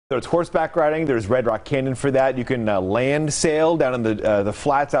There's horseback riding. There's Red Rock Canyon for that. You can land sail down in the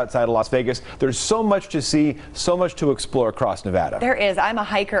flats outside of Las Vegas. There's so much to see, so much to explore across Nevada. There is. I'm a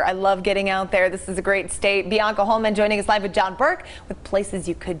hiker. I love getting out there. This is a great state. Bianca Holman joining us live with John Burke with places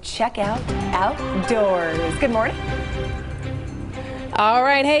you could check out outdoors. Good morning. All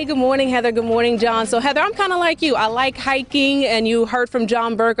right. Hey, good morning, Heather. Good morning, John. So, Heather, I'm kind of like you. I like hiking, and you heard from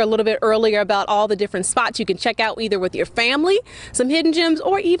John Burke a little bit earlier about all the different spots you can check out either with your family, some hidden gems,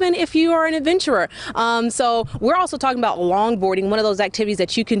 or even if you are an adventurer. So we're also talking about longboarding, one of those activities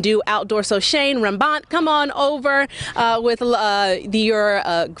that you can do outdoors. So, Shane Rambant, come on over with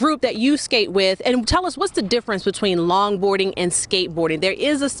your group that you skate with, and tell us what's the difference between longboarding and skateboarding. There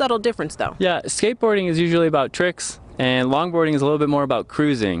is a subtle difference, though. Yeah, skateboarding is usually about tricks. And longboarding is a little bit more about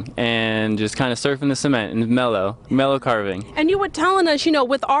cruising and just kind of surfing the cement and mellow carving. And you were telling us, you know,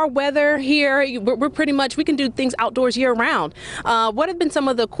 with our weather here, we're pretty much, we can do things outdoors year round. What have been some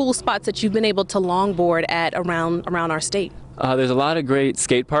of the cool spots that you've been able to longboard at around our state? There's a lot of great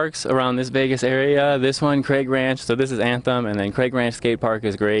skate parks around this Vegas area. This one, Craig Ranch, so this is Anthem, and then Craig Ranch Skate Park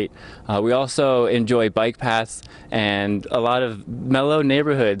is great. We also enjoy bike paths and a lot of mellow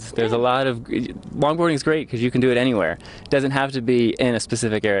neighborhoods. There's a lot of, longboarding is great because you can do it anywhere. It doesn't have to be in a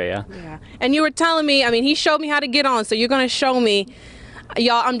specific area. Yeah. And you were telling me, I mean, he showed me how to get on, so you're going to show me.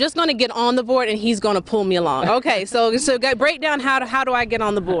 Y'all, I'm just going to get on the board and he's going to pull me along. Okay, so break down how do I get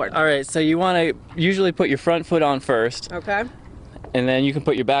on the board? All right, so you want to usually put your front foot on first. Okay. And then you can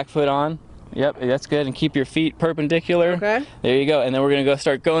put your back foot on. Yep, that's good. And keep your feet perpendicular. Okay. There you go. And then we're going to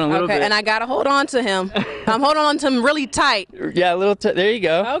start going a little bit. Okay, and I got to hold on to him. I'm holding on to him really tight. Yeah, a little, there you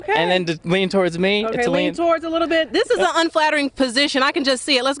go. Okay. And then to lean towards me. Okay, lean towards a little bit. This is an unflattering position. I can just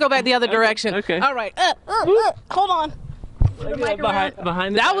see it. Let's go back the other direction. Okay. All right. Hold on.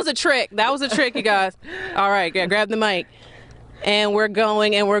 Behind that was a trick. That was a trick, you guys. All right, grab the mic. And we're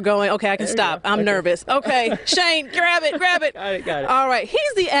going, and we're going. Okay, I can stop. I'm nervous. Okay, Shane, grab it. Got it. All right,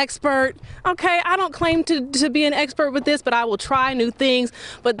 he's the expert. Okay, I don't claim to be an expert with this, but I will try new things.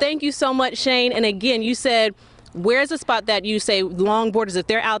 But thank you so much, Shane. And again, you said, where's the spot that you say longboarders, if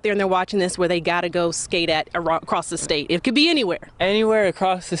they're out there and they're watching this, where they got to go skate at across the state? It could be anywhere. Anywhere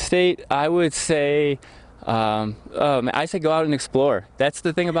across the state, I would say. I say go out and explore. That's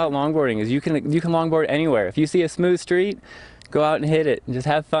the thing about longboarding, is you can longboard anywhere. If you see a smooth street, go out and hit it and just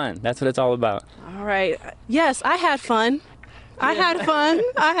have fun. That's what it's all about. All right. Yes, I had fun. I had fun.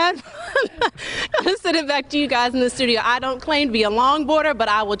 I'm sitting back to you guys in the studio. I don't claim to be a longboarder, but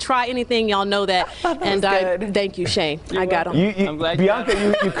I will try anything. Y'all know that. And thank you, Shane. I got him. I'm glad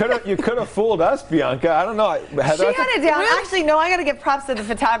Bianca, you could have fooled us, Bianca. I don't know. She had it down. Really? Actually, no, I got to give props to the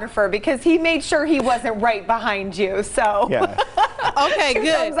photographer because he made sure he wasn't right behind you. So. Yeah. Okay,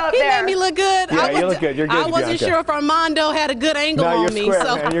 good. He made me look good. Yeah, you look good. You're good, I wasn't Bianca. sure if Armando had a good angle on me. No, you're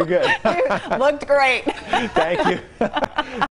square, man. You're good. Looked great. Thank you.